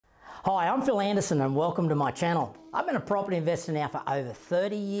Hi, I'm Phil Anderson and welcome to my channel. I've been a property investor now for over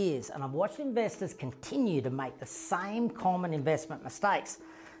 30 years and I've watched investors continue to make the same common investment mistakes.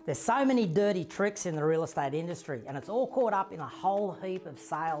 There's so many dirty tricks in the real estate industry and it's all caught up in a whole heap of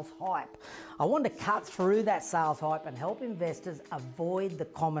sales hype. I want to cut through that sales hype and help investors avoid the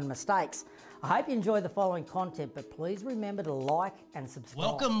common mistakes. I hope you enjoy the following content, but please remember to like and subscribe.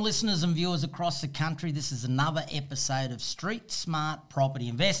 Welcome listeners and viewers across the country. This is another episode of Street Smart Property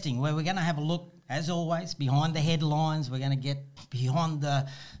Investing, where we're going to have a look, as always, behind the headlines. We're going to get beyond the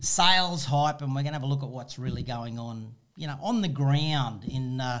sales hype and we're going to have a look at what's really going on, on the ground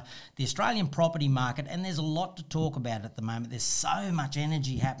in the Australian property market. And there's a lot to talk about at the moment. There's so much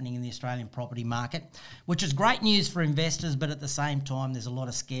energy happening in the Australian property market, which is great news for investors, but at the same time, there's a lot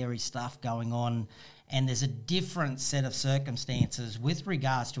of scary stuff going on. And there's a different set of circumstances with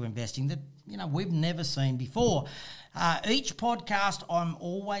regards to investing that, we've never seen before. Each podcast, I'm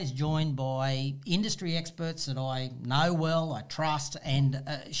always joined by industry experts that I know well, I trust, and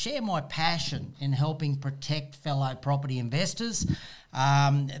share my passion in helping protect fellow property investors.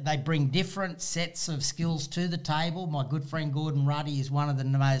 They bring different sets of skills to the table. My good friend Gordon Ruddy is one of the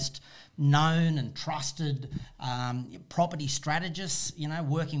most known and trusted property strategists,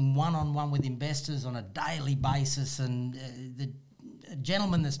 working one-on-one with investors on a daily basis, and the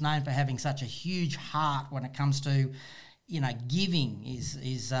gentleman that's known for having such a huge heart when it comes to giving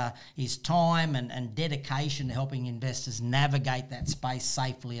his time and dedication to helping investors navigate that space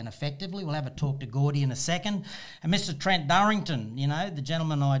safely and effectively. We'll have a talk to Gordy in a second. And Mr. Trent Durrington, the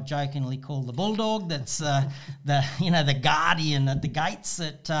gentleman I jokingly call the Bulldog, that's the guardian at the gates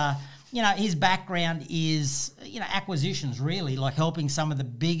that... his background is, acquisitions really, like helping some of the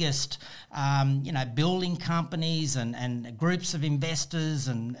biggest, building companies and groups of investors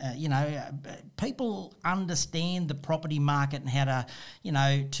and, people understand the property market and how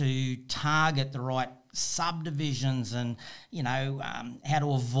to target the right subdivisions and, how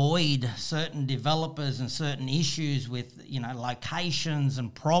to avoid certain developers and certain issues with, locations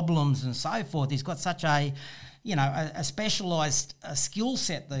and problems and so forth. He's got such a specialised skill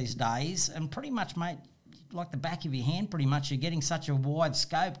set these days, and pretty much, mate, like the back of your hand, pretty much, you're getting such a wide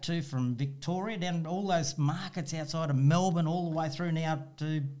scope too, from Victoria down all those markets outside of Melbourne all the way through now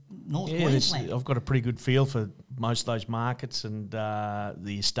to North Queensland. I've got a pretty good feel for most of those markets and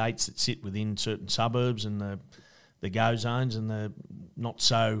the estates that sit within certain suburbs and the go zones and the not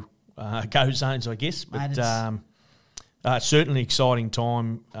so go zones, I guess. But certainly exciting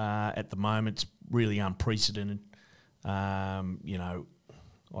time at the moment. It's really unprecedented.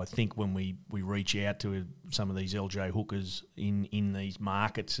 I think when we reach out to some of these LJ hookers in these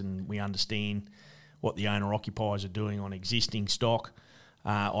markets and we understand what the owner-occupiers are doing on existing stock,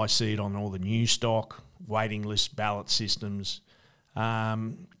 I see it on all the new stock, waiting list, ballot systems,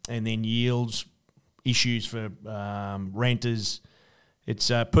 and then yields, issues for renters. It's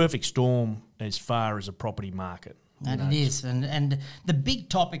a perfect storm as far as a property market. And it is. And the big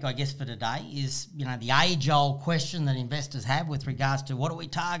topic, I guess, for today is, the age-old question that investors have with regards to what do we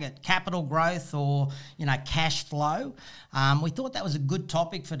target, capital growth or, cash flow. We thought that was a good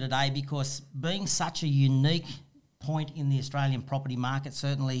topic for today because being such a unique point in the Australian property market,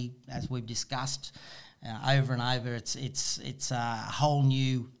 certainly as we've discussed over and over, it's a whole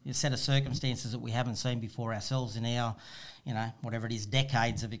new set of circumstances that we haven't seen before ourselves in our whatever it is,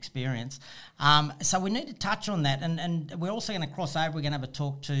 decades of experience. So we need to touch on that. And we're also going to cross over. We're going to have a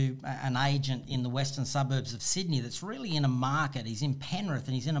talk to an agent in the western suburbs of Sydney that's really in a market. He's in Penrith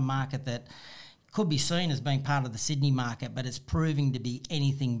and he's in a market that could be seen as being part of the Sydney market, but it's proving to be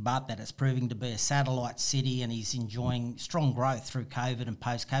anything but that. It's proving to be a satellite city, and he's enjoying strong growth through COVID and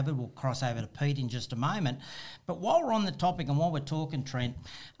post-COVID. We'll cross over to Pete in just a moment. But while we're on the topic and while we're talking, Trent,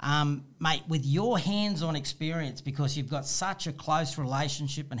 mate, with your hands-on experience, because you've got such a close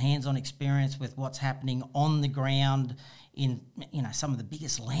relationship and hands-on experience with what's happening on the ground in some of the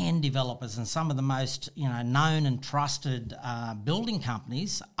biggest land developers and some of the most known and trusted building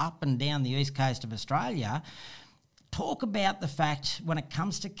companies up and down the east coast of Australia, talk about the fact when it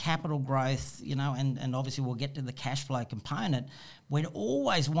comes to capital growth, and obviously we'll get to the cash flow component, we're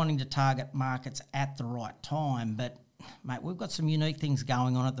always wanting to target markets at the right time, but mate, we've got some unique things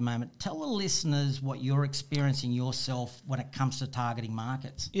going on at the moment. Tell the listeners what you're experiencing yourself when it comes to targeting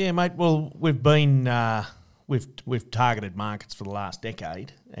markets. Yeah, mate, well, we've been... We've targeted markets for the last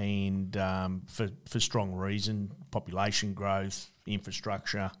decade, and for strong reason: population growth,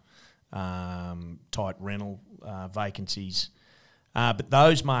 infrastructure, tight rental vacancies. But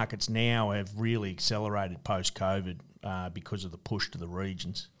those markets now have really accelerated post-COVID because of the push to the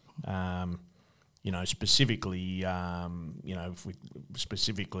regions. specifically, if we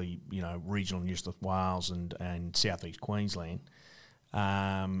specifically, regional New South Wales and southeast Queensland,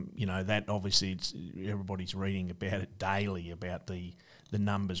 that obviously everybody's reading about it daily, about the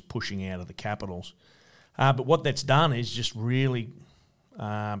numbers pushing out of the capitals. But what that's done is just really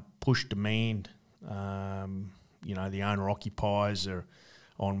push demand. The owner-occupiers are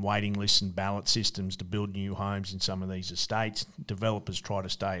on waiting lists and ballot systems to build new homes in some of these estates. Developers try to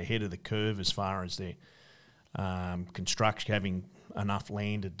stay ahead of the curve as far as their construction, having enough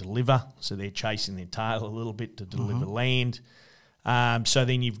land to deliver, so they're chasing their tail a little bit to deliver land. So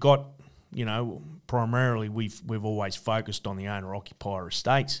then you've got, primarily we've always focused on the owner-occupier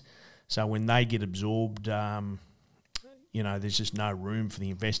estates. So when they get absorbed, there's just no room for the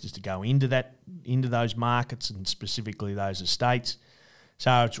investors to go into those markets and specifically those estates.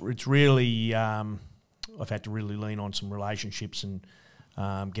 So it's really, I've had to really lean on some relationships and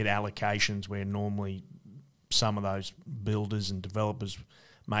get allocations where normally some of those builders and developers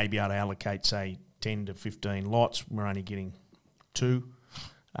may be able to allocate, say, 10 to 15 lots. We're only getting 2.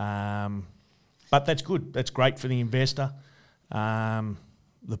 But that's good. That's great for the investor.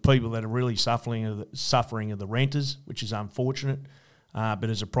 The people that are really suffering are the renters, which is unfortunate.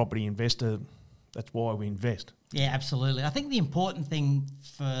 But as a property investor, that's why we invest. Yeah, absolutely. I think the important thing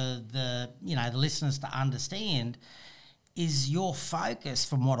for the listeners to understand is your focus,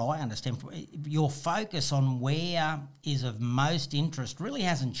 from what I understand, your focus on where is of most interest really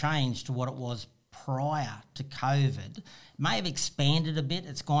hasn't changed to what it was prior to COVID. It may have expanded a bit,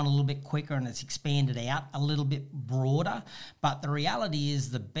 it's gone a little bit quicker and it's expanded out a little bit broader, but the reality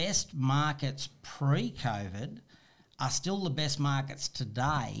is the best markets pre-COVID are still the best markets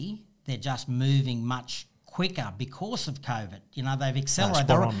today. They're just moving much quicker because of COVID. They've accelerated.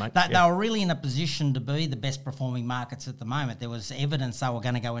 They were really in a position to be the best performing markets at the moment. There was evidence they were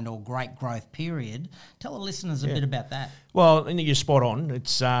going to go into a great growth period. Tell the listeners a bit about that. Well, and you're spot on.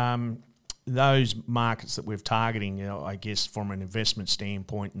 It's those markets that we're targeting, I guess, from an investment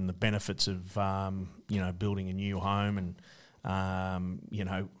standpoint and the benefits of, building a new home and,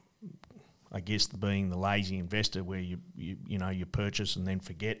 I guess being the lazy investor where you purchase and then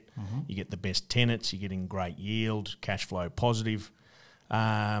forget. You get the best tenants, you're getting great yield, cash flow positive.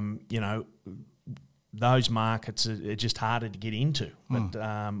 Those markets are just harder to get into. But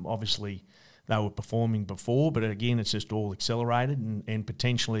obviously they were performing before, but again, it's just all accelerated and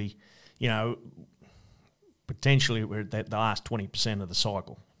potentially, we're at the last 20% of the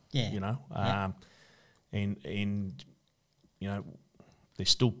cycle. There's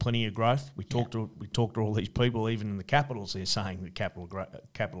still plenty of growth. We talk to all these people, even in the capitals. They're saying that capital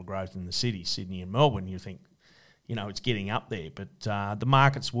growth in the cities, Sydney and Melbourne. You think, it's getting up there. But the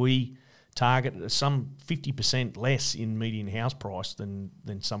markets we target are some 50% less in median house price than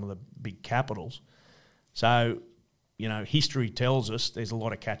some of the big capitals. So, history tells us there's a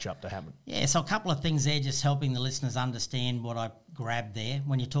lot of catch up to happen. Yeah. So a couple of things there, just helping the listeners understand what I grabbed there.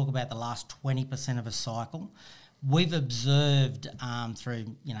 When you talk about the last 20% of a cycle, we've observed through,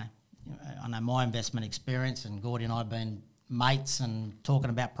 I know my investment experience, and Gordy and I have been mates and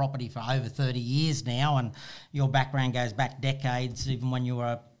talking about property for over 30 years now, and your background goes back decades, even when you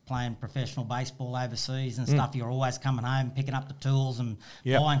were playing professional baseball overseas and stuff. You're always coming home, picking up the tools and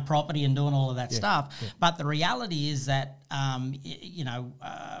buying property and doing all of that stuff. Yeah. But the reality is that,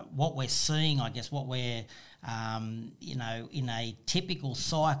 what we're seeing, I guess, what we're, in a typical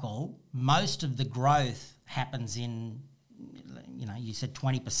cycle, most of the growth happens in, you said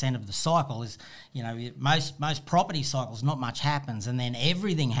 20% of the cycle is, most property cycles, not much happens, and then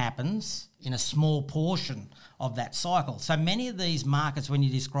everything happens in a small portion of that cycle. So many of these markets, when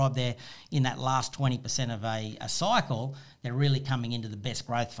you describe they're in that last 20% of a cycle, they're really coming into the best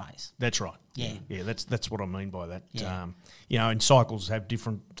growth phase. That's right. Yeah. Yeah, that's what I mean by that. Yeah. And cycles have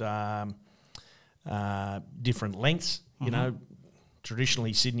different lengths,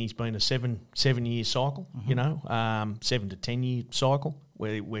 Traditionally, Sydney's been a seven-year cycle, 7 to 10 year cycle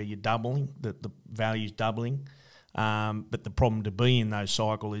where you're doubling, the value's doubling. But the problem to be in those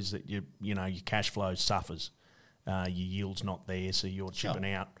cycles is that your cash flow suffers, your yield's not there, so you're chipping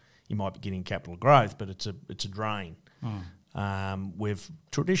out. You might be getting capital growth, but it's a drain. We've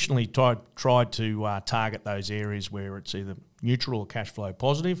traditionally tried to target those areas where it's either neutral or cash flow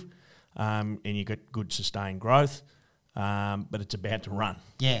positive, and you get good sustained growth. But it's about to run.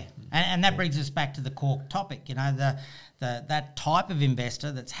 Yeah, and that brings us back to the core topic. That type of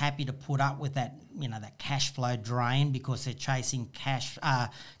investor that's happy to put up with that, that cash flow drain because they're chasing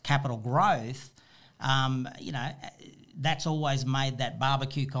capital growth. That's always made that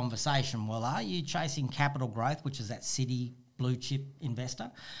barbecue conversation. Well, are you chasing capital growth, which is that city blue chip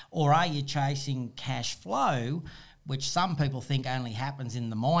investor? Or are you chasing cash flow, which some people think only happens in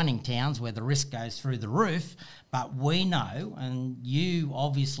the mining towns where the risk goes through the roof? But we know, and you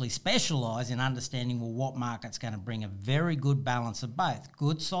obviously specialise in understanding, well, what market's going to bring a very good balance of both,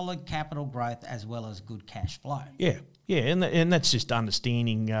 good solid capital growth as well as good cash flow. Yeah, and that's just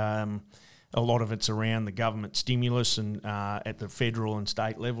understanding a lot of it's around the government stimulus and at the federal and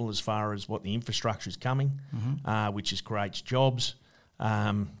state level as far as what the infrastructure is coming, which is creates jobs.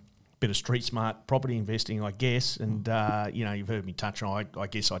 Bit of street smart property investing, I guess, and you've heard me touch on. I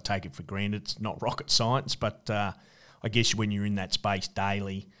guess I take it for granted. It's not rocket science, but I guess when you're in that space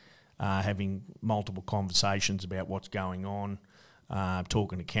daily, having multiple conversations about what's going on,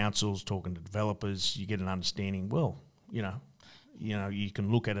 talking to councils, talking to developers, you get an understanding. Well, you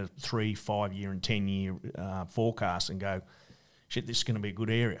can look at a 3, 5 year and 10 year forecast and go, shit, this is going to be a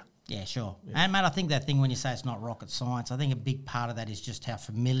good area. Yeah, sure. Yeah. And, mate, I think that thing when you say it's not rocket science, I think a big part of that is just how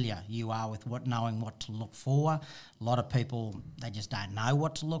familiar you are with knowing what to look for. A lot of people, they just don't know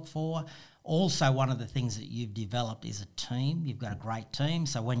what to look for. Also, one of the things that you've developed is a team. You've got a great team.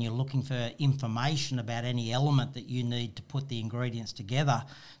 So when you're looking for information about any element that you need to put the ingredients together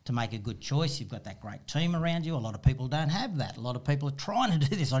to make a good choice, you've got that great team around you. A lot of people don't have that. A lot of people are trying to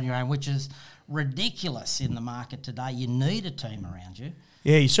do this on your own, which is ridiculous in the market today. You need a team around you.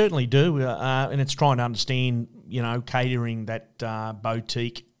 Yeah, you certainly do, and it's trying to understand, catering that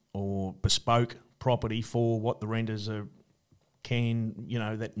boutique or bespoke property for what the renters that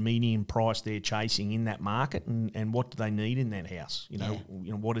median price they're chasing in that market, and what do they need in that house?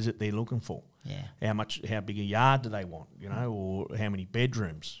 What is it they're looking for? Yeah. How big a yard do they want? Or how many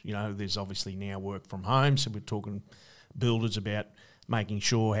bedrooms? There's obviously now work from home, so we're talking builders about making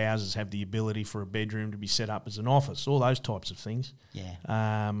sure houses have the ability for a bedroom to be set up as an office, all those types of things. Yeah.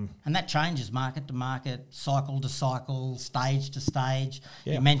 And that changes market to market, cycle to cycle, stage to stage.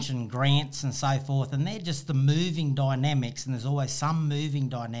 Yeah. You mentioned grants and so forth, and they're just the moving dynamics, and there's always some moving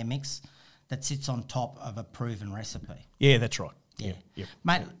dynamics that sits on top of a proven recipe. Yeah, that's right. Yeah. Yep.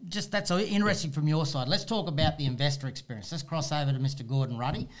 Mate, just that's interesting from your side. Let's talk about the investor experience. Let's cross over to Mr. Gordon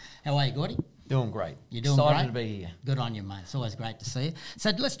Ruddy. How are you, Gordy? Doing great. You're doing Excited great? to be here. Good on you, mate. It's always great to see you.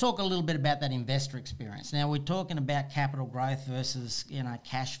 So let's talk a little bit about that investor experience. Now, we're talking about capital growth versus,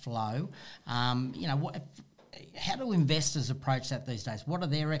 cash flow. How do investors approach that these days? What are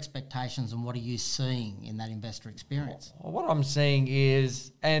their expectations and what are you seeing in that investor experience? Well, what I'm seeing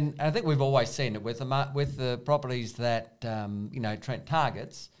is, and I think we've always seen it with the properties that, Trent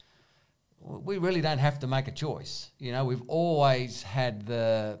targets, we really don't have to make a choice. We've always had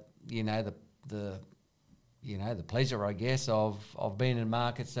the pleasure, I guess, of being in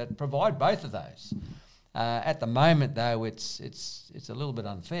markets that provide both of those. At the moment, though, it's a little bit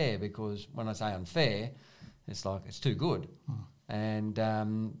unfair, because when I say unfair, it's like it's too good, and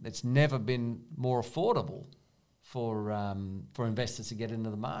it's never been more affordable for investors to get into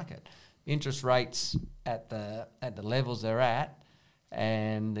the market. Interest rates at the levels they're at,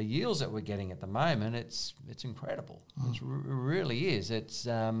 and the yields that we're getting at the moment, it's incredible. It really is. It's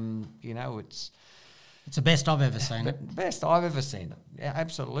It's the best I've ever seen it. Best I've ever seen it. Yeah,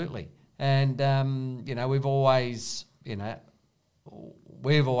 absolutely. And we've always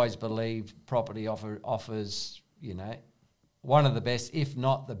believed property offers one of the best, if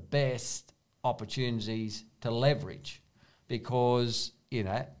not the best, opportunities to leverage, because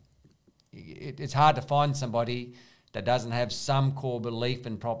it's hard to find somebody that doesn't have some core belief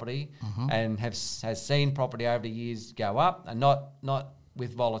in property and has seen property over the years go up, and not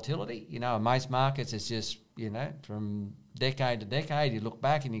with volatility. In most markets, it's just, from decade to decade, you look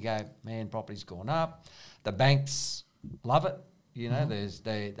back and you go, man, property's gone up. The banks love it.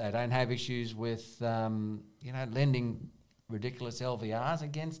 They don't have issues with, lending ridiculous LVRs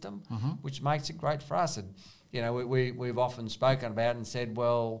against them, which makes it great for us. And, we've often spoken about and said,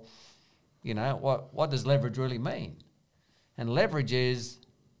 well, what does leverage really mean? And leverage is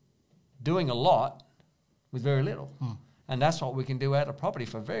doing a lot with very little. And that's what we can do out of property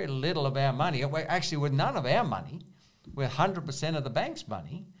for very little of our money. We're actually, with none of our money, with 100% of the bank's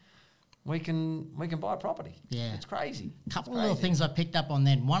money, we can buy property. Yeah. It's crazy. A couple of little things I picked up on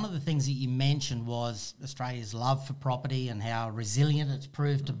then. One of the things that you mentioned was Australia's love for property and how resilient it's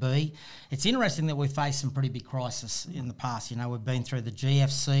proved to be. It's interesting that we've faced some pretty big crises in the past. We've been through the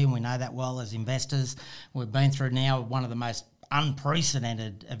GFC, and we know that well as investors. We've been through now one of the most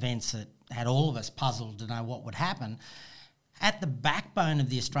unprecedented events that had all of us puzzled to know what would happen. at the backbone of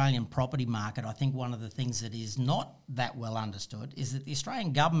the Australian property market, I think one of the things that is not that well understood is that the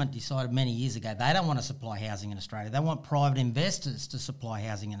Australian government decided many years ago they don't want to supply housing in Australia. They want private investors to supply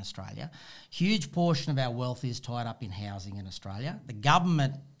housing in Australia. Huge portion of our wealth is tied up in housing in Australia. The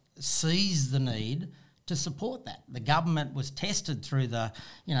government sees the need to support that. The government was tested through the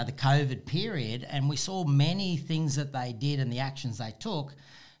COVID period, and we saw many things that they did and the actions they took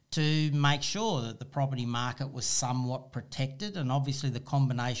to make sure that the property market was somewhat protected. And obviously the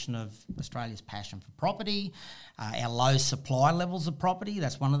combination of Australia's passion for property, our low supply levels of property,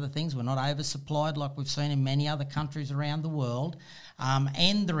 that's one of the things. We're not oversupplied like we've seen in many other countries around the world,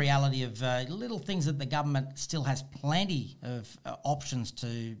 and the reality of little things that the government still has plenty of options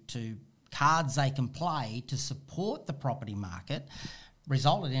to cards they can play to support the property market,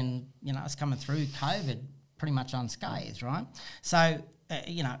 resulted in us coming through COVID pretty much unscathed, right? So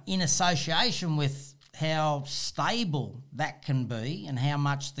in association with how stable that can be and how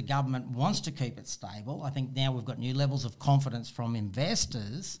much the government wants to keep it stable, I think now we've got new levels of confidence from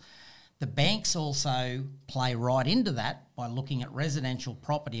investors. The banks also play right into that by looking at residential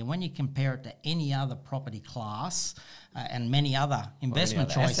property. And when you compare it to any other property class and many other investment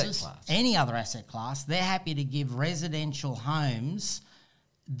choices, any other asset class, they're happy to give residential homes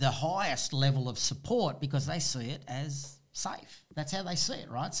the highest level of support because they see it as safe. That's how they see it,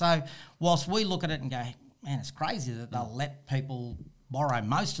 right? So whilst we look at it and go, man, it's crazy that they'll let people borrow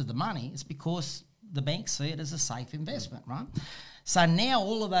most of the money, it's because the banks see it as a safe investment, right? So now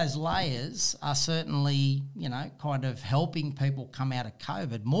all of those layers are certainly, kind of helping people come out of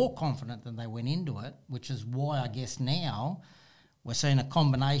COVID more confident than they went into it, which is why I guess now we're seeing a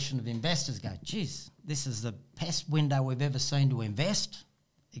combination of investors go, geez, this is the best window we've ever seen to invest.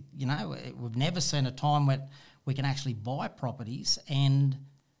 We've never seen a time where we can actually buy properties and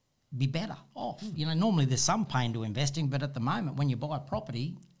be better off. Normally there's some pain to investing, but at the moment when you buy a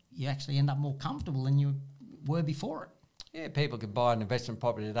property, you actually end up more comfortable than you were before it. Yeah, people could buy an investment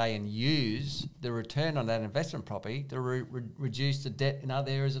property today and use the return on that investment property to reduce the debt in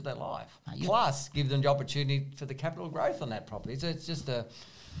other areas of their life. Plus, give them the opportunity for the capital growth on that property. So it's just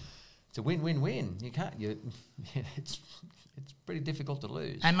it's a win-win-win. It's pretty difficult to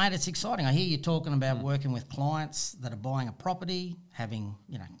lose. And mate, it's exciting. I hear you talking about working with clients that are buying a property, having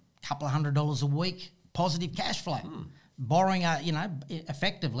a couple of $100 a week, positive cash flow. Borrowing,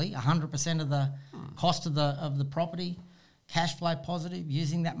 effectively 100% of the cost of the property, cash flow positive,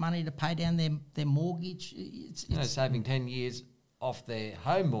 using that money to pay down their mortgage. It's saving 10 years off their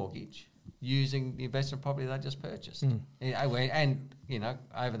home mortgage using the investment property they just purchased. And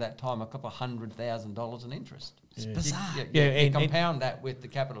over that time, a couple of $100,000 in interest. It's bizarre. You compound that with the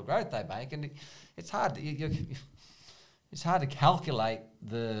capital growth they make, and it's hard. It's hard to calculate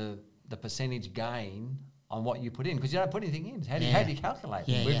the percentage gain on what you put in because you don't put anything in. How do you calculate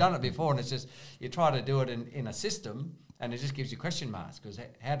it? We've done it before, and it's just you try to do it in a system, and it just gives you question marks because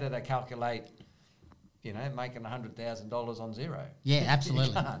how do they calculate? Making $100,000 on zero. Yeah,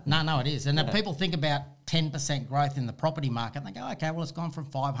 absolutely. No, it is. And then people think about 10% growth in the property market, and they go, okay, well, it's gone from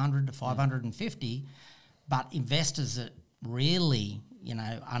 500 to 550. But investors that really,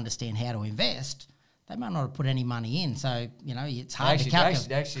 understand how to invest, they might not have put any money in. So, it's hard to calculate.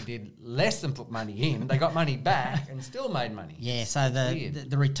 They actually did less than put money in. They got money back and still made money. Yeah, so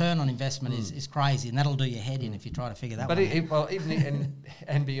the return on investment is crazy, and that'll do your head in if you try to figure that out.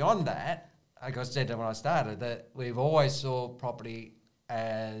 And beyond that, like I said when I started, that we've always saw property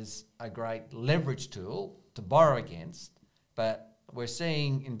as a great leverage tool to borrow against, but we're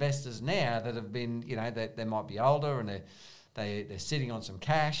seeing investors now that have been, they might be older and they're sitting on some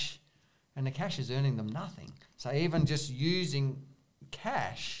cash, and the cash is earning them nothing. So even just using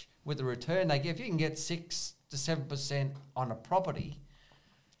cash with the return they get, if you can get 6 to 7% on a property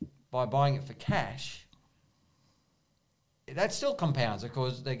by buying it for cash, that still compounds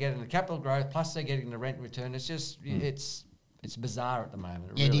because they're getting the capital growth plus they're getting the rent return. It's just it's bizarre at the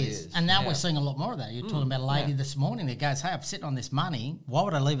moment. It really is. And now we're seeing a lot more of that. You're talking about a lady this morning that goes, hey, I'm sitting on this money. Why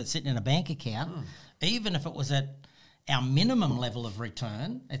would I leave it sitting in a bank account? Even if it was at our minimum level of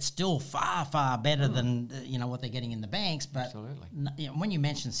return, it's still far, far better than what they're getting in the banks. But absolutely. When you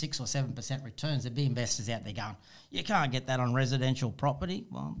mention 6 or 7% returns, there'd be investors out there going, you can't get that on residential property.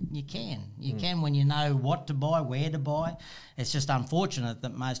 Well, you can. You can when you know what to buy, where to buy. It's just unfortunate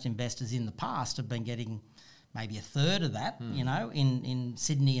that most investors in the past have been getting maybe a third of that, in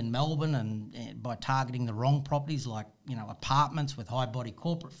Sydney and Melbourne, and by targeting the wrong properties like, apartments with high body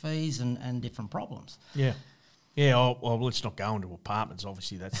corporate fees and different problems. Yeah. Yeah, well, let's not go into apartments.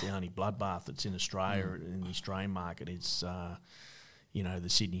 Obviously, that's the only bloodbath that's in Australia, in the Australian market. It's, the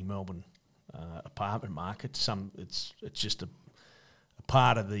Sydney, Melbourne apartment market. It's just a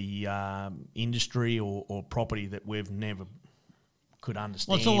part of the industry or property that we've never could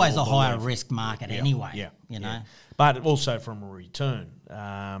understand. Well, it's always a higher believe. risk market anyway. Yeah, you know. But also from a return.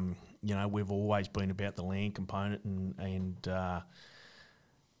 You know, we've always been about the land component and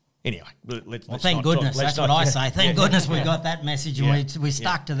anyway, thank goodness. That's what I say. Thank goodness we got that message and we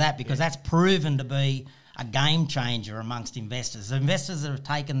stuck to that, because that's proven to be a game changer amongst investors. Investors that have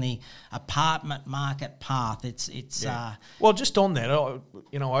taken the apartment market path. Well, just on that, I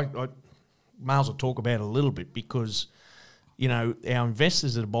may as well talk about it a little bit, because you know, our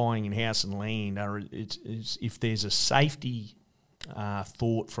investors that are buying in house and land it's if there's a safety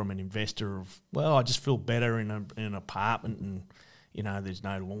thought from an investor of, well, I just feel better in an apartment, and you know, there's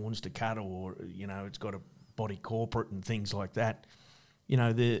no lawns to cut, or you know, it's got a body corporate and things like that. You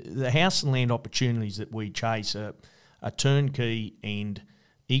know, the house and land opportunities that we chase are turnkey and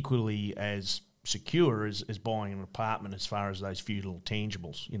equally as secure as buying an apartment as far as those few little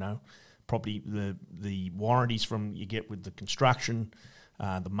tangibles. You know, property, the warranties from you get with the construction,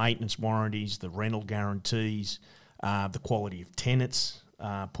 the maintenance warranties, the rental guarantees, the quality of tenants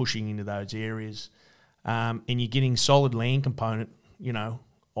pushing into those areas, and you're getting solid land component, you know,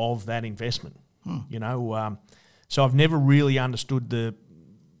 of that investment. You know, so I've never really understood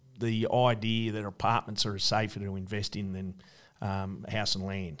the idea that apartments are safer to invest in than house and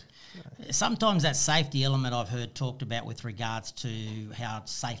land. Sometimes that safety element I've heard talked about with regards to how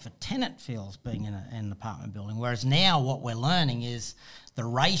safe a tenant feels being in an apartment building, whereas now what we're learning is the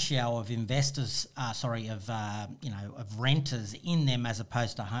ratio of investors, of renters in them as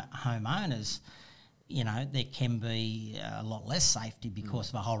opposed to homeowners. You know, there can be a lot less safety because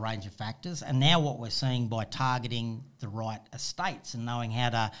of a whole range of factors. And now what we're seeing by targeting the right estates and knowing how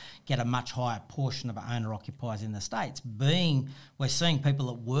to get a much higher portion of owner-occupiers in the estates, we're seeing people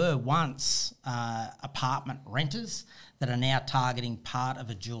that were once apartment renters that are now targeting part of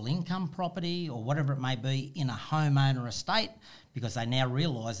a dual income property or whatever it may be in a homeowner estate, because they now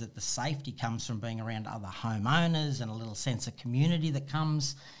realise that the safety comes from being around other homeowners and a little sense of community that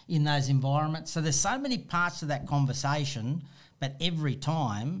comes in those environments. So there's so many parts to that conversation, but every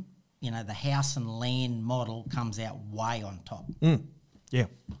time, you know, the house and land model comes out way on top. Yeah,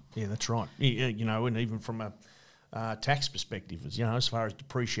 that's right. Yeah, you know, and even from a tax perspective, you know, as far as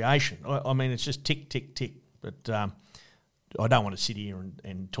depreciation, I mean, it's just tick, tick, tick. But I don't want to sit here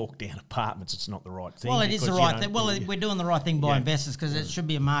and talk down apartments. It's not the right thing. Well, it is the right thing. Well, we're doing the right thing by investors, because it should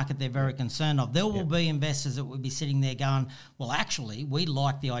be a market they're very concerned of. There will be investors that will be sitting there going, well, actually, we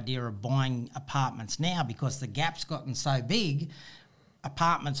like the idea of buying apartments now because the gap's gotten so big.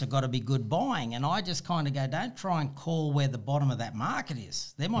 Apartments have got to be good buying. And I just kind of go, don't try and call where the bottom of that market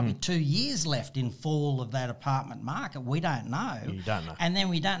is. There might be 2 years left in fall of that apartment market. We don't know. You don't know. And then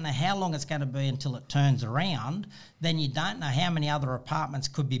we don't know how long it's going to be until it turns around. Then you don't know how many other apartments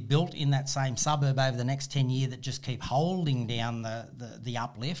could be built in that same suburb over the next 10 years that just keep holding down the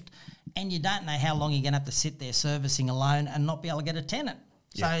uplift. And you don't know how long you're going to have to sit there servicing a loan and not be able to get a tenant.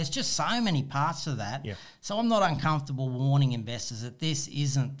 So it's just so many parts of that. Yeah. So I'm not uncomfortable warning investors that this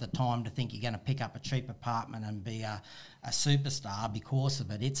isn't the time to think you're going to pick up a cheap apartment and be a superstar because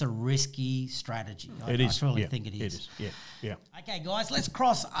of it. It's a risky strategy. I truly think it is. It is, yeah. Okay, guys, let's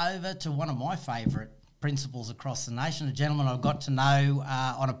cross over to one of my favourite principles across the nation, a gentleman I've got to know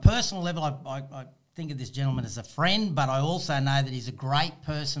on a personal level. I think of this gentleman as a friend, but I also know that he's a great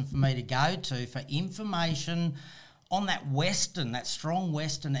person for me to go to for information on that strong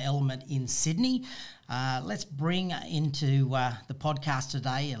Western element in Sydney. Let's bring into the podcast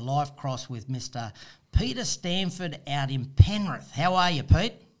today a live cross with Mr. Peter Stanford out in Penrith. How are you,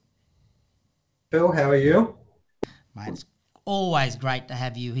 Pete? Phil, how are you? Mate, it's always great to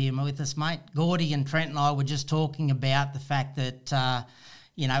have you here with us, mate. Gordy and Trent and I were just talking about the fact that,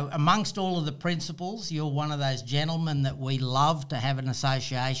 amongst all of the principles, you're one of those gentlemen that we love to have an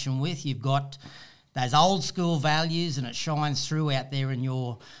association with. You've got those old school values, and it shines through out there in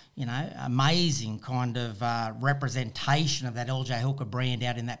your, amazing kind of representation of that LJ Hooker brand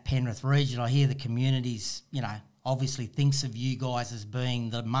out in that Penrith region. I hear the communities, obviously thinks of you guys as being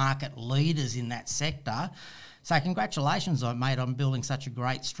the market leaders in that sector. So congratulations, mate, on building such a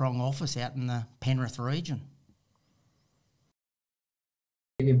great, strong office out in the Penrith region.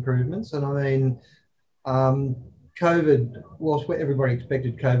 Big improvements, and I mean, COVID, whilst everybody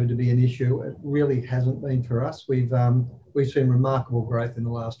expected COVID to be an issue, it really hasn't been for us. We've seen remarkable growth in the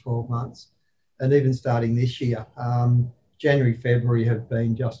last 12 months, and even starting this year. January, February have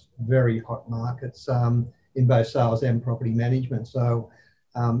been just very hot markets in both sales and property management. So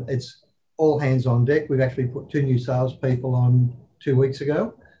it's all hands on deck. We've actually put 2 new salespeople on 2 weeks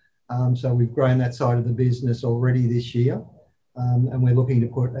ago. So we've grown that side of the business already this year. And we're looking to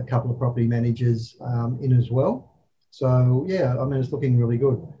put a couple of property managers in as well. So, yeah, I mean, it's looking really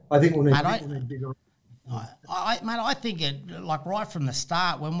good. I think we'll need bigger. Mate, I think it, like right from the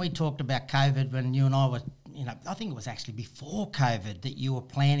start, when we talked about COVID, when you and I were, I think it was actually before COVID that you were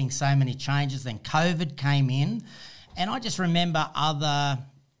planning so many changes, then COVID came in. And I just remember other,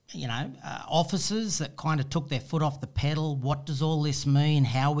 officers that kind of took their foot off the pedal. What does all this mean?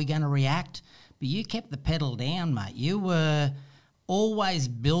 How are we going to react? But you kept the pedal down, mate. You were always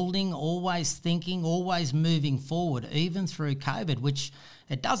building, always thinking, always moving forward, even through COVID, which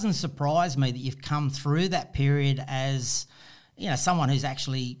it doesn't surprise me that you've come through that period as, someone who's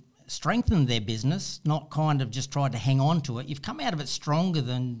actually strengthened their business, not kind of just tried to hang on to it. You've come out of it stronger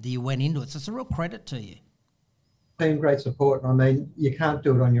than you went into it. So it's a real credit to you. Been great support. I mean, you can't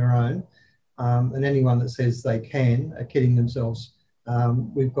do it on your own. And anyone that says they can are kidding themselves.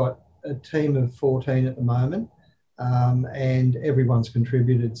 We've got a team of 14 at the moment, and everyone's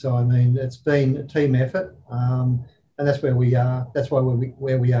contributed. So, I mean, it's been a team effort, and that's where we are. That's why we're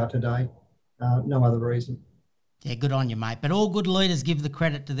where we are today. No other reason. Yeah, good on you, mate. But all good leaders give the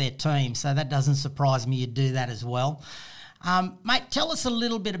credit to their team, so that doesn't surprise me you'd do that as well. Mate, tell us a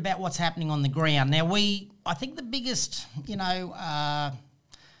little bit about what's happening on the ground. Now, I think the biggest,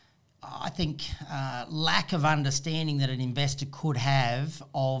 lack of understanding that an investor could have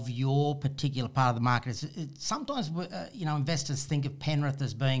of your particular part of the market is sometimes, investors think of Penrith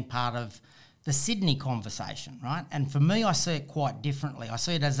as being part of the Sydney conversation, right? And for me, I see it quite differently. I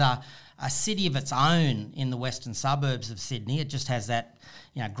see it as a city of its own in the western suburbs of Sydney. It just has that,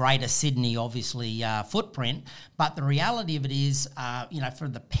 greater Sydney, obviously, footprint. But the reality of it is, for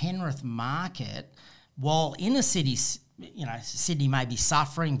the Penrith market, while inner cities, Sydney may be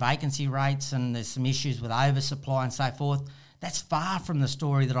suffering vacancy rates and there's some issues with oversupply and so forth, that's far from the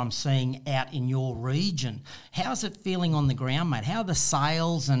story that I'm seeing out in your region. How's it feeling on the ground, mate? How are the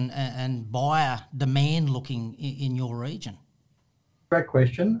sales and buyer demand looking in your region? Great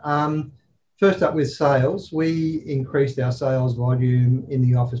question. First up with sales, we increased our sales volume in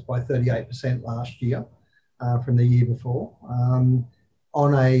the office by 38% last year from the year before,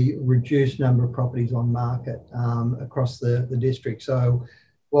 on a reduced number of properties on market across the district. So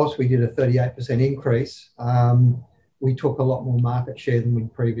whilst we did a 38% increase, we took a lot more market share than we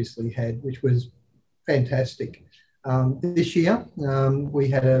previously had, which was fantastic. This year, we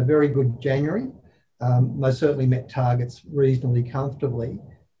had a very good January, most certainly met targets reasonably comfortably.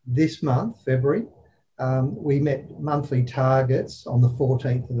 This month, February, we met monthly targets on the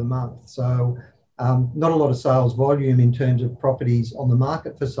 14th of the month. So not a lot of sales volume in terms of properties on the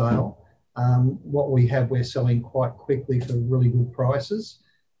market for sale. What we have, we're selling quite quickly for really good prices.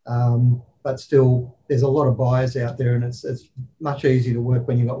 But still, there's a lot of buyers out there, and it's much easier to work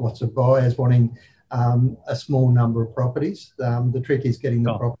when you've got lots of buyers wanting a small number of properties. The trick is getting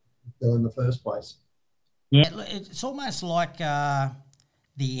the property to sell in the first place. Yeah, it's almost like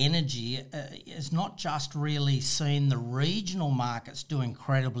the energy is not just really seen the regional markets do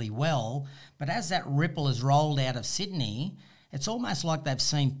incredibly well, but as that ripple has rolled out of Sydney, it's almost like they've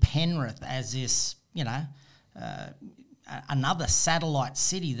seen Penrith as this, another satellite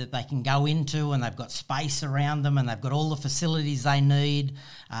city that they can go into, and they've got space around them and they've got all the facilities they need,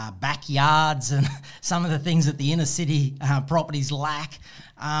 backyards and some of the things that the inner city properties lack.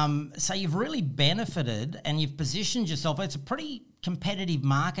 So you've really benefited and you've positioned yourself. It's a pretty competitive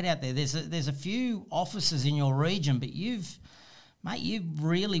market out there. There's a few offices in your region, but you've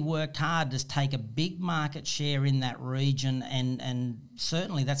really worked hard to take a big market share in that region, and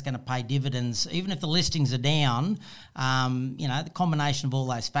certainly that's going to pay dividends. Even if the listings are down, the combination of all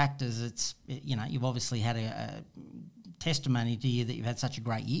those factors, you've obviously had a testimony to you that you've had such a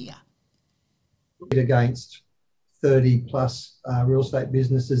great year. Against 30 plus real estate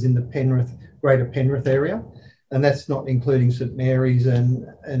businesses in the greater Penrith area, and that's not including St Mary's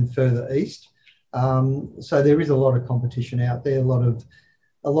and further east. So there is a lot of competition out there.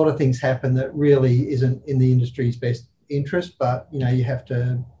 A lot of things happen that really isn't in the industry's best interest, but you have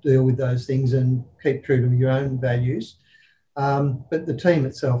to deal with those things and keep true to your own values. But the team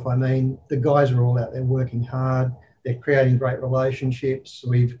itself, the guys are all out there working hard. They're creating great relationships.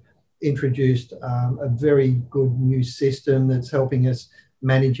 We've introduced a very good new system that's helping us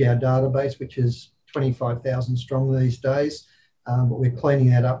manage our database, which is 25,000 strong these days. But we're cleaning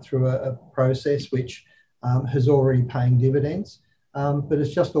that up through a process which has already paying dividends. But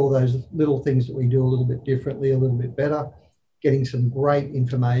it's just all those little things that we do a little bit differently, a little bit better, getting some great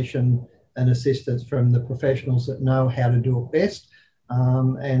information and assistance from the professionals that know how to do it best.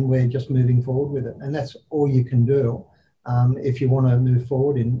 And we're just moving forward with it. And that's all you can do if you want to move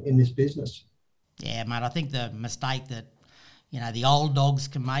forward in this business. Yeah, mate, I think the mistake that, the old dogs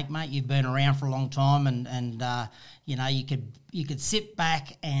can make, mate, you've been around for a long time and you could sit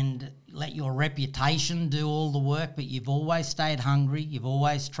back and let your reputation do all the work, but you've always stayed hungry. You've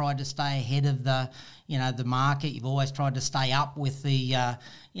always tried to stay ahead of the market. You've always tried to stay up with the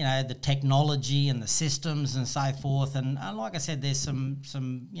technology and the systems and so forth. And like I said, there's some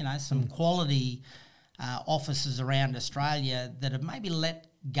quality offices around Australia that have maybe let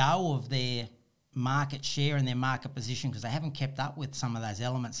go of their market share and their market position because they haven't kept up with some of those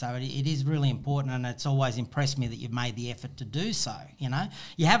elements. So it is really important, and it's always impressed me that you've made the effort to do so.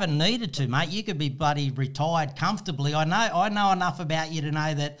 You haven't needed to, mate. You could be bloody retired comfortably. I know enough about you to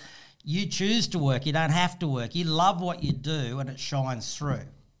know that you choose to work. You don't have to work. You love what you do, and it shines through.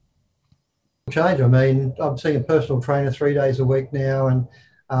 Change. I mean, I'm seeing a personal trainer 3 days a week now, and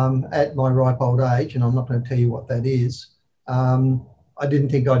at my ripe old age, and I'm not going to tell you what that is. I didn't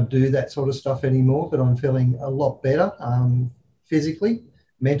think I'd do that sort of stuff anymore, but I'm feeling a lot better physically,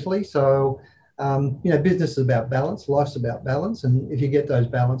 mentally. So, business is about balance, life's about balance. And if you get those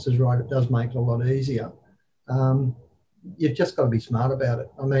balances right, it does make it a lot easier. You've just got to be smart about it.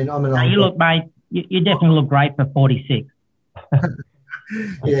 I mean, I'm an old... You look, mate, you definitely look great for 46.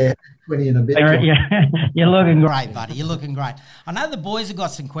 Yeah, 20 and a bit. You're looking great, buddy. You're looking great. I know the boys have got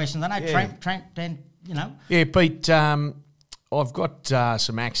some questions. I know Trent, Yeah, Pete, I've got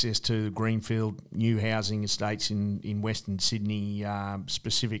some access to greenfield new housing estates in Western Sydney.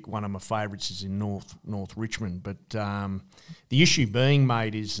 Specific, one of my favourites is in North Richmond. But the issue being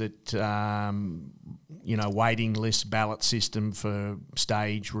made is that waiting list, ballot system for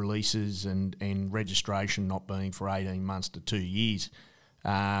stage releases and registration not being for 18 months to 2 years,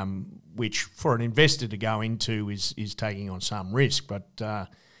 which for an investor to go into is taking on some risk. But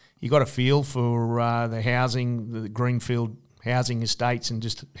you got a feel for the greenfield housing estates and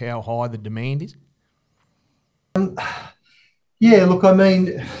just how high the demand is? Yeah, look, I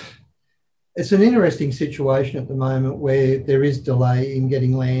mean, it's an interesting situation at the moment where there is delay in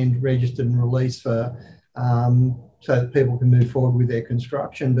getting land registered and released for so that people can move forward with their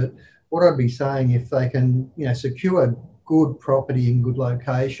construction. But what I'd be saying, if they can, secure good property in good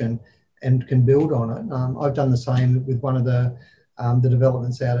location and can build on it. I've done the same with one of the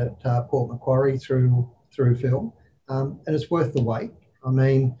developments out at Port Macquarie through Phil. And it's worth the wait. I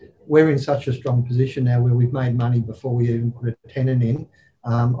mean, we're in such a strong position now where we've made money before we even put a tenant in.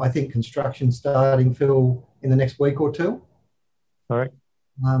 I think construction starting, Phil, in the next week or two. Correct.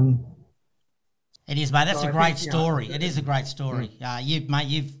 It is, mate. That's a great story. It is a great story.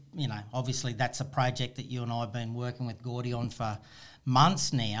 You've obviously that's a project that you and I have been working with Gordy on for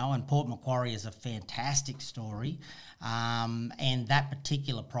months now, and Port Macquarie is a fantastic story. And that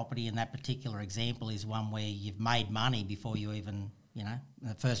particular property and that particular example is one where you've made money before you even,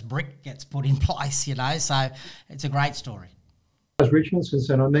 the first brick gets put in place, so it's a great story. As Richmond's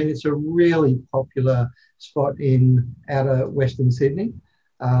concerned, I mean, it's a really popular spot in outer Western Sydney.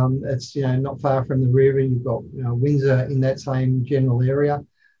 It's, not far from the river. You've got, Windsor in that same general area.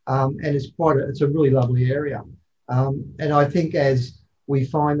 And it's a really lovely area. And I think as we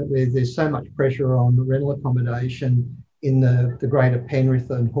find that there's so much pressure on the rental accommodation in the greater Penrith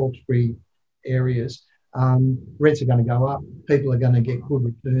and Hawkesbury areas, rents are going to go up. People are going to get good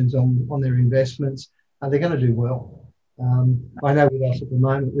returns on their investments. They're going to do well. I know with us at the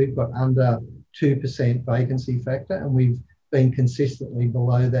moment, we've got under 2% vacancy factor, and we've been consistently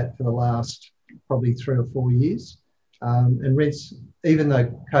below that for the last probably 3 or 4 years. And rents, even though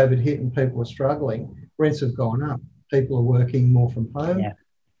COVID hit and people were struggling, rents have gone up. People are working more from home. Yeah.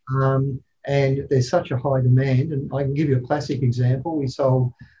 And there's such a high demand. And I can give you a classic example. We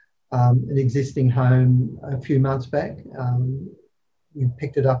sold an existing home a few months back. We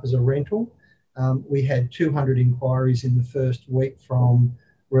picked it up as a rental. We had 200 inquiries in the first week from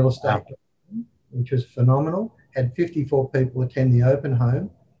real estate, which was phenomenal. Had 54 people attend the open home,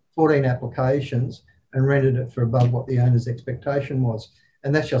 14 applications, and rented it for above what the owner's expectation was.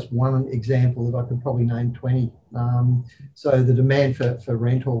 And that's just one example that I could probably name 20. So the demand for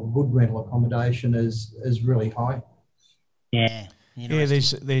good rental accommodation is really high. Yeah. Yeah,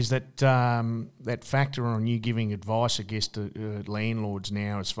 there's that factor on you giving advice, I guess, to landlords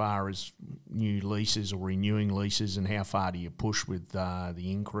now as far as new leases or renewing leases, and how far do you push with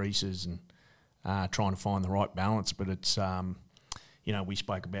the increases and trying to find the right balance. But it's we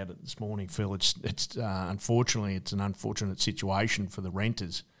spoke about it this morning, Phil. It's unfortunately it's an unfortunate situation for the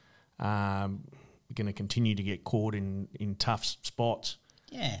renters. We're going to continue to get caught in tough spots.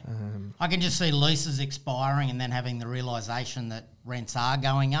 Yeah, I can just see leases expiring and then having the realisation that rents are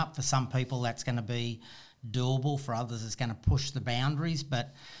going up. For some people, that's going to be doable. For others, it's going to push the boundaries.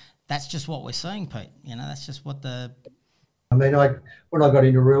 But that's just what we're seeing, Pete. You know, that's just what the... I mean, when I got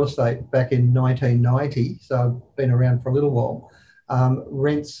into real estate back in 1990, so I've been around for a little while,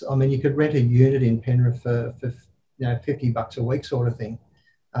 rents, I mean, you could rent a unit in Penrith for $50 a week sort of thing.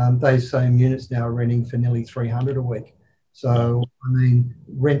 Those same units now are renting for nearly $300 a week. So, I mean,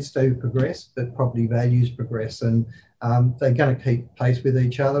 rents do progress, but property values progress, and they're going to keep pace with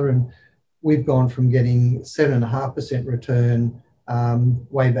each other. And we've gone from getting 7.5% return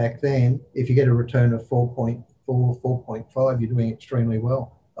way back then. If you get a return of 4.4, 4.5, you're doing extremely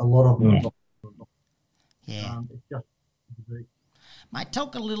well. A lot of them. It's just Mate,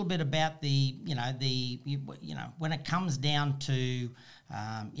 talk a little bit about when it comes down to,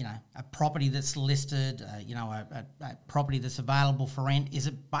 a property that's listed, a property that's available for rent. Is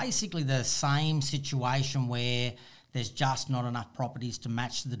it basically the same situation where there's just not enough properties to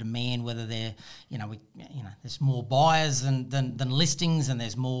match the demand, whether there's more buyers than listings, and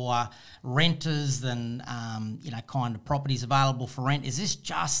there's more renters than, kind of properties available for rent? Is this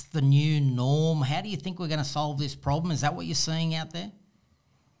just the new norm? How do you think we're going to solve this problem? Is that what you're seeing out there?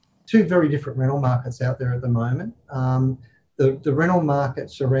 Two very different rental markets out there at the moment. The rental market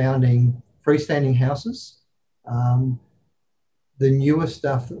surrounding freestanding houses, the newer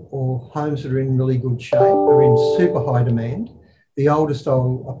stuff or homes that are in really good shape are in super high demand. The older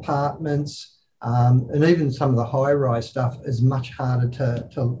style apartments and even some of the high-rise stuff is much harder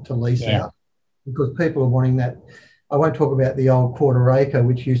to lease out, because people are wanting that. I won't talk about the old quarter acre,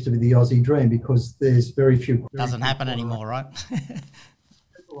 which used to be the Aussie dream, because there's very few. Doesn't happen anymore, right?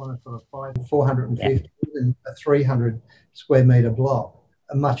 People on a sort of 450 and a 300 square metre block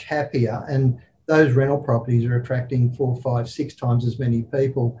are much happier, and those rental properties are attracting 4, 5, 6 times as many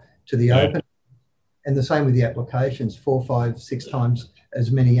people to the open. And the same with the applications, 4, 5, 6 times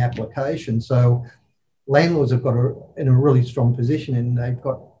as many applications. So landlords have got in a really strong position, and they've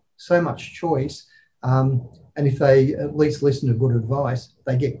got so much choice. And if they at least listen to good advice,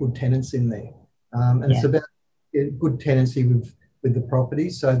 they get good tenants in there. And it's about good tenancy with the property,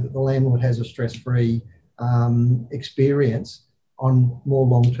 so that the landlord has a stress-free experience on more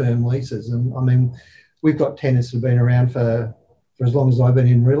long-term leases. And I mean, we've got tenants who've been around for as long as I've been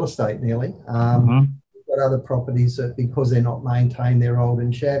in real estate nearly. We've got other properties that, because they're not maintained, they're old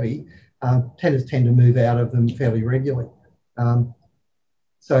and shabby, tenants tend to move out of them fairly regularly.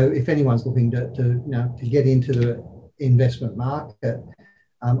 So if anyone's looking to get into the investment market,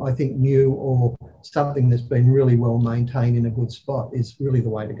 I think new or something that's been really well maintained in a good spot is really the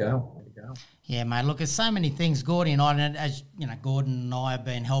way to go. Yeah, mate. Look, there's so many things, Gordon and I, and as you know, Gordon and I have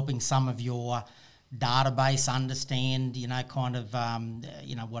been helping some of your database understand,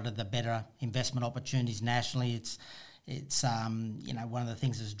 what are the better investment opportunities nationally. It's one of the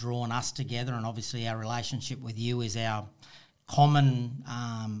things that's drawn us together, and obviously our relationship with you is our common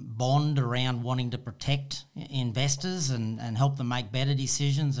bond around wanting to protect investors and help them make better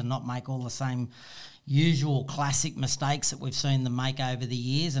decisions and not make all the same usual classic mistakes that we've seen them make over the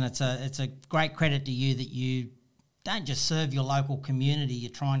years. And it's a great credit to you that you don't just serve your local community,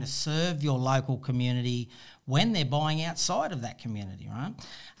 you're trying to serve your local community when they're buying outside of that community, right?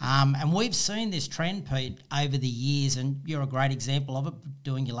 And we've seen this trend, Pete, over the years, and you're a great example of it,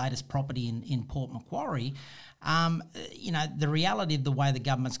 doing your latest property in Port Macquarie. The reality of the way the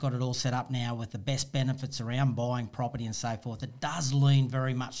government's got it all set up now with the best benefits around buying property and so forth, it does lean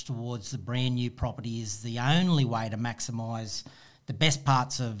very much towards the brand new property is the only way to maximise the best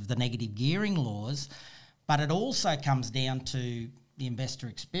parts of the negative gearing laws. But it also comes down to the investor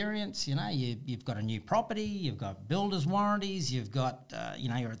experience. You've got a new property, you've got builder's warranties, you've got,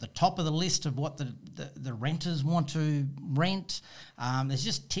 you're at the top of the list of what the renters want to rent. There's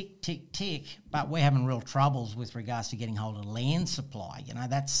just tick, tick, tick, but we're having real troubles with regards to getting hold of land supply.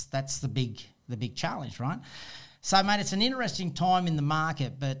 That's the big challenge, right? So, mate, it's an interesting time in the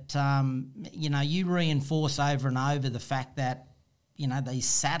market, but, you reinforce over and over the fact that, these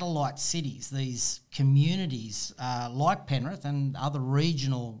satellite cities, these communities like Penrith and other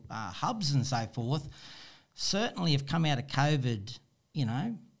regional hubs and so forth, certainly have come out of COVID,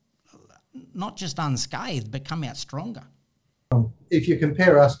 not just unscathed, but come out stronger. If you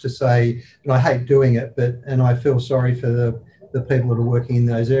compare us to, say, and I hate doing it, and I feel sorry for the people that are working in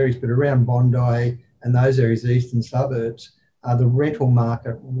those areas, but around Bondi and those areas, the eastern suburbs, the rental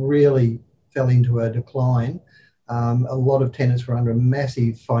market really fell into a decline. A lot of tenants were under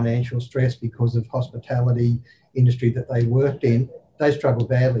massive financial stress because of hospitality industry that they worked in. They struggled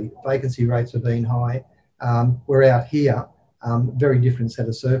badly. Vacancy rates have been high. We're out here, very different set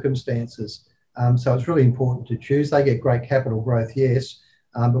of So it's really important to choose. They get great capital growth, yes,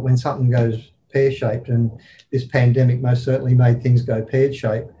 but when something goes pear-shaped, and this pandemic most certainly made things go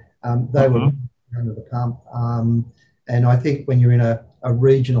pear-shaped. They were under the pump. And I think when you're in a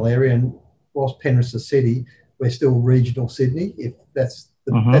regional area, and whilst Penrith's a city, we're still regional Sydney, if that's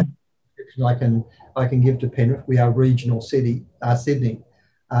the best description I can give to Penrith. We are regional Sydney.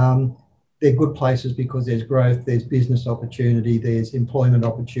 They're good places because there's growth, there's business opportunity, there's employment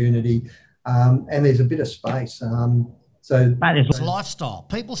opportunity, and there's a bit of space. So it's lifestyle.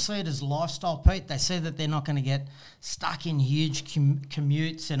 People see it as lifestyle, Pete. They see that they're not going to get stuck in huge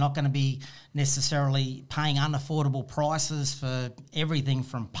commutes. They're not going to be necessarily paying unaffordable prices for everything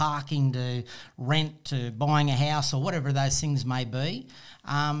from parking to rent to buying a house or whatever those things may be.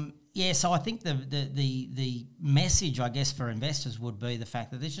 So I think the message, I guess, for investors would be the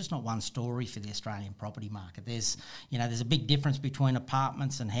fact that there's just not one story for the Australian property market. There's a big difference between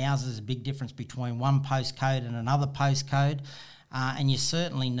apartments and houses, a big difference between one postcode and another postcode, and you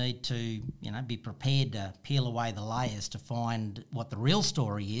certainly need to, be prepared to peel away the layers to find what the real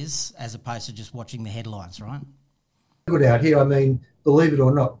story is, as opposed to just watching the headlines, right? Good out here. I mean, believe it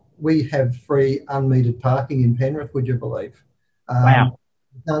or not, we have free unmetered parking in Penrith. Would you believe? Wow.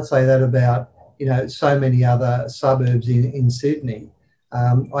 You can't say that about, so many other suburbs in Sydney.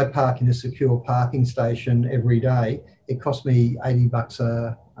 I park in a secure parking station every day. It costs me $80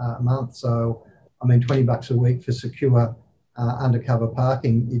 a month. So, I mean, $20 a week for secure undercover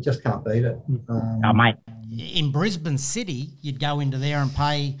parking. You just can't beat it. Mate. In Brisbane City, you'd go into there and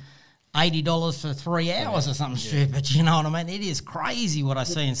pay $80 for 3 hours or something stupid. You know what I mean? It is crazy what I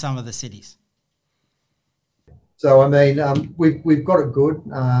see in some of the cities. So, I mean, we've got it good,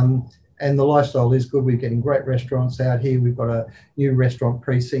 and the lifestyle is good. We're getting great restaurants out here. We've got a new restaurant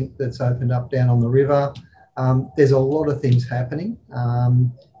precinct that's opened up down on the river. There's a lot of things happening,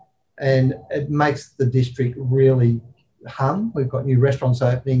 and it makes the district really hum. We've got new restaurants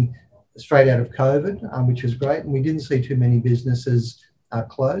opening straight out of COVID, which is great, and we didn't see too many businesses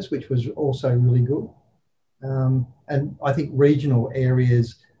close, which was also really good. And I think regional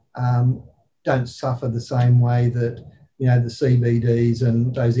areas don't suffer the same way that, the CBDs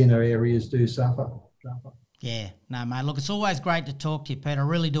and those inner areas do suffer. Yeah, no, mate. Look, it's always great to talk to you, Pete. I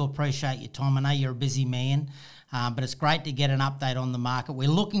really do appreciate your time. I know you're a busy man, but it's great to get an update on the market. We're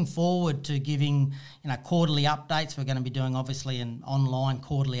looking forward to giving, quarterly updates. We're going to be doing, obviously, an online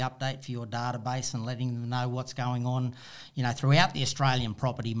quarterly update for your database and letting them know what's going on, throughout the Australian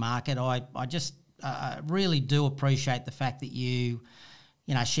property market. I just really do appreciate the fact that you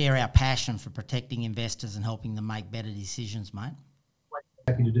share our passion for protecting investors and helping them make better decisions, mate.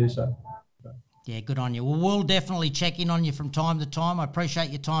 Happy to do so. Yeah, good on you. Well, we'll definitely check in on you from time to time. I appreciate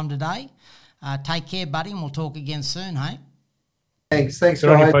your time today. Take care, buddy, and we'll talk again soon, hey? Thanks, guys.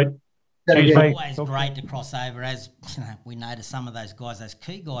 Cheers, mate. Always great to cross over, as we notice some of those guys, those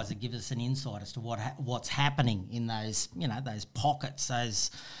key guys that give us an insight as to what's happening in those, those pockets, those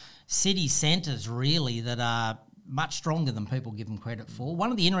city centres really that are much stronger than people give them credit for.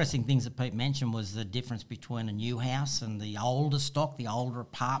 One of the interesting things that Pete mentioned was the difference between a new house and the older stock, the older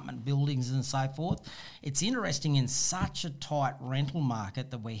apartment buildings and so forth. It's interesting in such a tight rental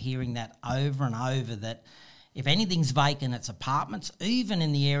market that we're hearing that over and over, that if anything's vacant, it's apartments, even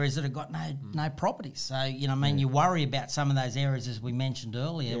in the areas that have got no properties. So, you worry about some of those areas, as we mentioned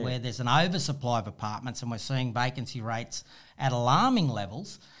earlier, where there's an oversupply of apartments and we're seeing vacancy rates at alarming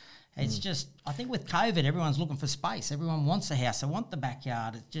levels. It's just, I think with COVID, everyone's looking for space. Everyone wants a house. They want the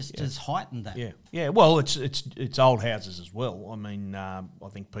backyard. It just has heightened that. Yeah. Well, it's old houses as well. I mean, I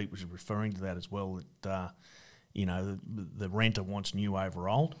think Pete was referring to that as well. That the renter wants new over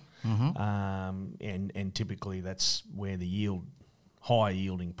old, and typically that's where the high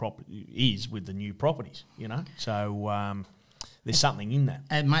yielding property is with the new properties. So. There's something in that.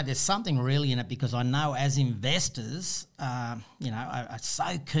 And, mate, there's something really in it, because I know as investors, are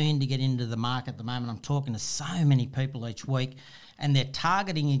so keen to get into the market at the moment. I'm talking to so many people each week, and they're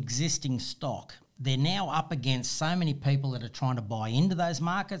targeting existing stock. They're now up against so many people that are trying to buy into those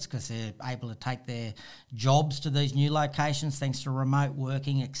markets because they're able to take their jobs to these new locations thanks to remote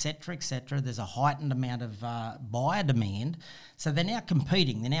working, et cetera, et cetera. There's a heightened amount of buyer demand. So they're now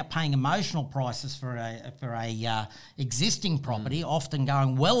competing. They're now paying emotional prices for a existing property, often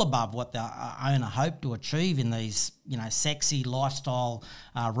going well above what the owner hoped to achieve in these, sexy lifestyle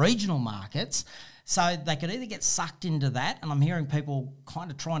regional markets. So they could either get sucked into that, and I'm hearing people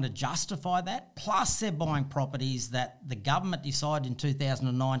kind of trying to justify that, plus they're buying properties that the government decided in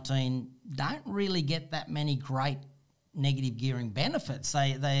 2019 don't really get that many great negative gearing benefits.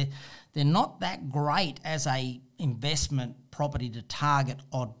 They're not that great as a investment property to target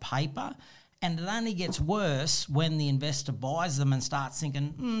on paper, And it only gets worse when the investor buys them and starts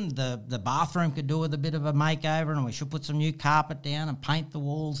thinking, the bathroom could do with a bit of a makeover and we should put some new carpet down and paint the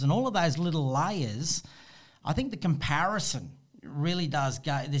walls and all of those little layers. I think the comparison really does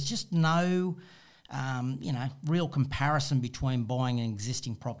go. There's just no, real comparison between buying an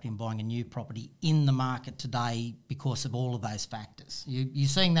existing property and buying a new property in the market today because of all of those factors. You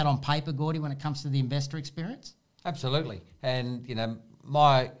seeing that on paper, Gordy, when it comes to the investor experience? Absolutely. And,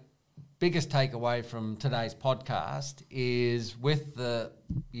 my biggest takeaway from today's podcast is with the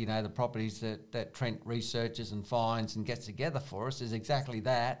properties that Trent researches and finds and gets together for us is exactly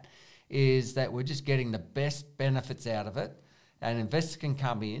that, is that we're just getting the best benefits out of it, and investors can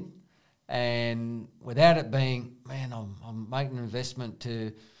come in and without it being, man, I'm making an investment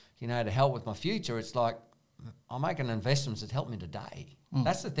to help with my future. It's like, I'm making investments that help me today.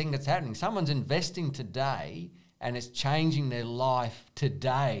 That's the thing that's happening. Someone's investing today and it's changing their life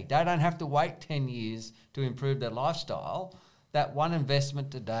today. They don't have to wait 10 years to improve their lifestyle. That one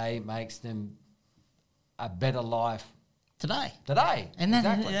investment today makes them a better life today. And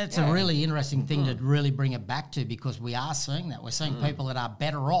that's a really interesting thing to really bring it back to, because we are seeing that. We're seeing people that are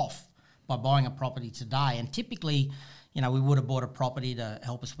better off by buying a property today. And typically, we would have bought a property to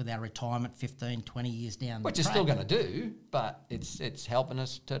help us with our retirement 15, 20 years down the track. Which is still going to do, but it's helping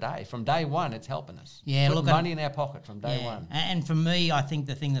us today. From day one, it's helping us. Yeah, putting money in our pocket from day one. And for me, I think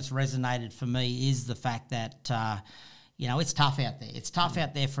the thing that's resonated for me is the fact that, it's tough out there. It's tough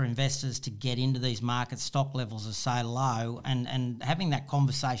out there for investors to get into these markets. Stock levels are so low. And having that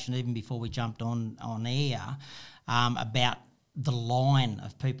conversation even before we jumped on air about the line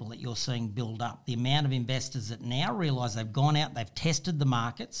of people that you're seeing build up, the amount of investors that now realise they've gone out, they've tested the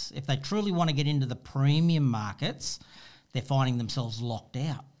markets. If they truly want to get into the premium markets, they're finding themselves locked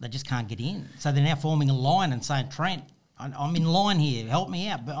out. They just can't get in. So they're now forming a line and saying, Trent, I'm in line here, help me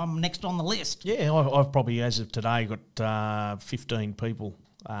out, but I'm next on the list. Yeah, I've probably, as of today, got 15 people,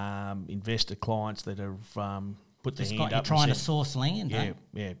 investor clients that have put their hand up. You're trying to source land,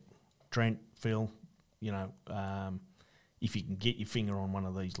 Yeah. Trent, Phil, if you can get your finger on one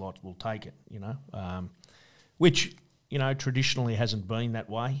of these lots, we'll take it, which, traditionally hasn't been that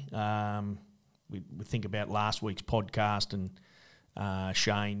way. We think about last week's podcast and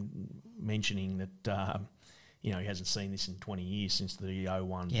Shane mentioning that, he hasn't seen this in 20 years since the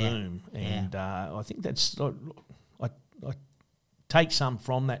 01 boom. And I think that's, I take some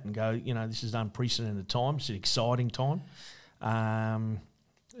from that and go, this is unprecedented time. It's an exciting time.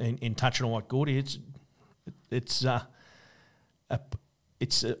 And touching on what Gordy, it's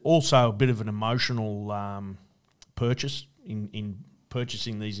also a bit of an emotional purchase in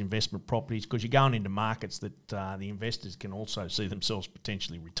purchasing these investment properties, because you're going into markets that the investors can also see themselves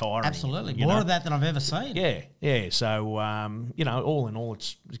potentially retiring. Absolutely. More of that than I've ever seen. Yeah. So, all in all,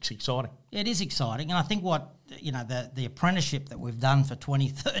 it's exciting. It is exciting. And I think what, the apprenticeship that we've done for 20,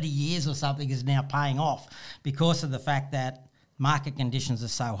 30 years or something is now paying off because of the fact that market conditions are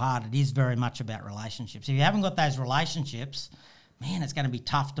so hard. It is very much about relationships. If you haven't got those relationships, man, it's going to be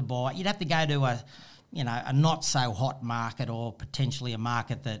tough to buy. You'd have to go to a not so hot market, or potentially a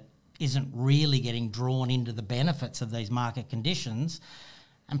market that isn't really getting drawn into the benefits of these market conditions.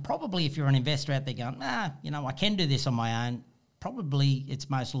 And probably if you're an investor out there going, I can do this on my own, probably it's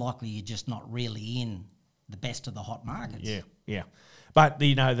most likely you're just not really in the best of the hot markets. Yeah. But,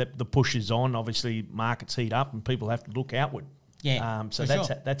 that the push is on. Obviously, markets heat up and people have to look outward. Yeah, so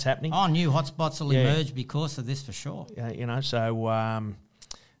that's happening. Oh, new hotspots will emerge because of this for sure. So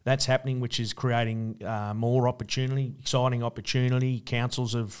that's happening, which is creating more opportunity, exciting opportunity.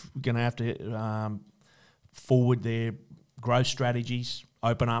 Councils are going to have to forward their growth strategies,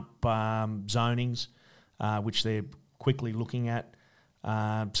 open up zonings, which they're quickly looking at.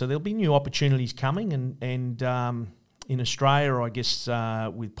 So there'll be new opportunities coming, and in Australia, I guess,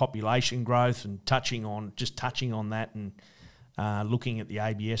 with population growth and touching on that, and looking at the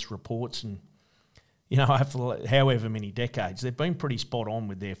ABS reports, and after however many decades, they've been pretty spot on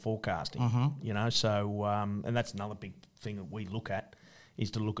with their forecasting. So and that's another big thing that we look at,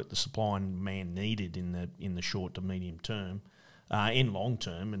 is to look at the supply and demand needed in the short to medium term, in long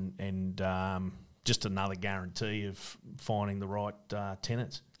term, and just another guarantee of finding the right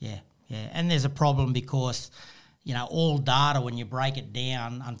tenants. Yeah, and there's a problem because, all data, when you break it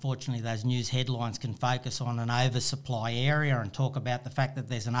down, unfortunately those news headlines can focus on an oversupply area and talk about the fact that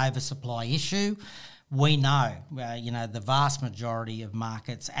there's an oversupply issue. We know, the vast majority of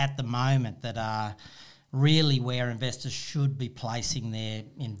markets at the moment that are really where investors should be placing their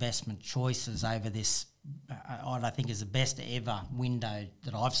investment choices over this, I think is the best ever window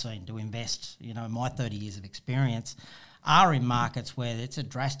that I've seen to invest, in my 30 years of experience, are in markets where it's a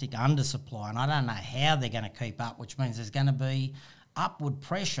drastic undersupply, and I don't know how they're going to keep up, which means there's going to be upward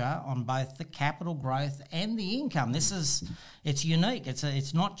pressure on both the capital growth and the income. It's unique.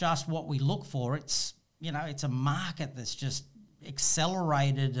 It's not just what we look for. It's a market that's just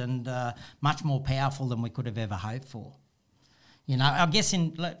accelerated and much more powerful than we could have ever hoped for. I guess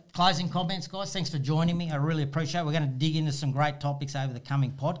in closing comments, guys, thanks for joining me. I really appreciate it. We're going to dig into some great topics over the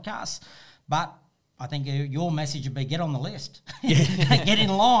coming podcasts, but I think your message would be get on the list. Get in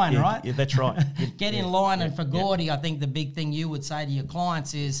line, right? Yeah, that's right. Get in line. And for Gordy, I think the big thing you would say to your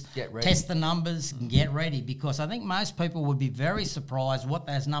clients is test the numbers and get ready, because I think most people would be very surprised what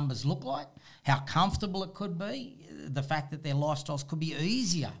those numbers look like, how comfortable it could be, the fact that their lifestyles could be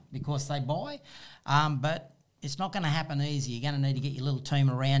easier because they buy. But it's not going to happen easy. You're going to need to get your little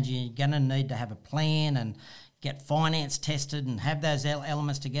team around you. You're going to need to have a plan and get finance tested and have those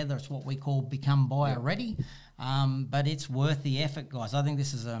elements together. It's what we call become buyer ready. But it's worth the effort, guys. I think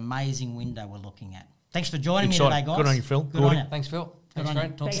this is an amazing window we're looking at. Thanks for joining me today, guys. Good on you, Phil. Good on you. Thanks, Phil.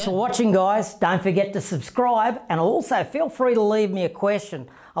 Thanks for watching, guys. Don't forget to subscribe, and also feel free to leave me a question.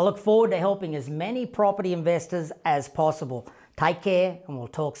 I look forward to helping as many property investors as possible. Take care, and we'll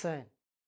talk soon.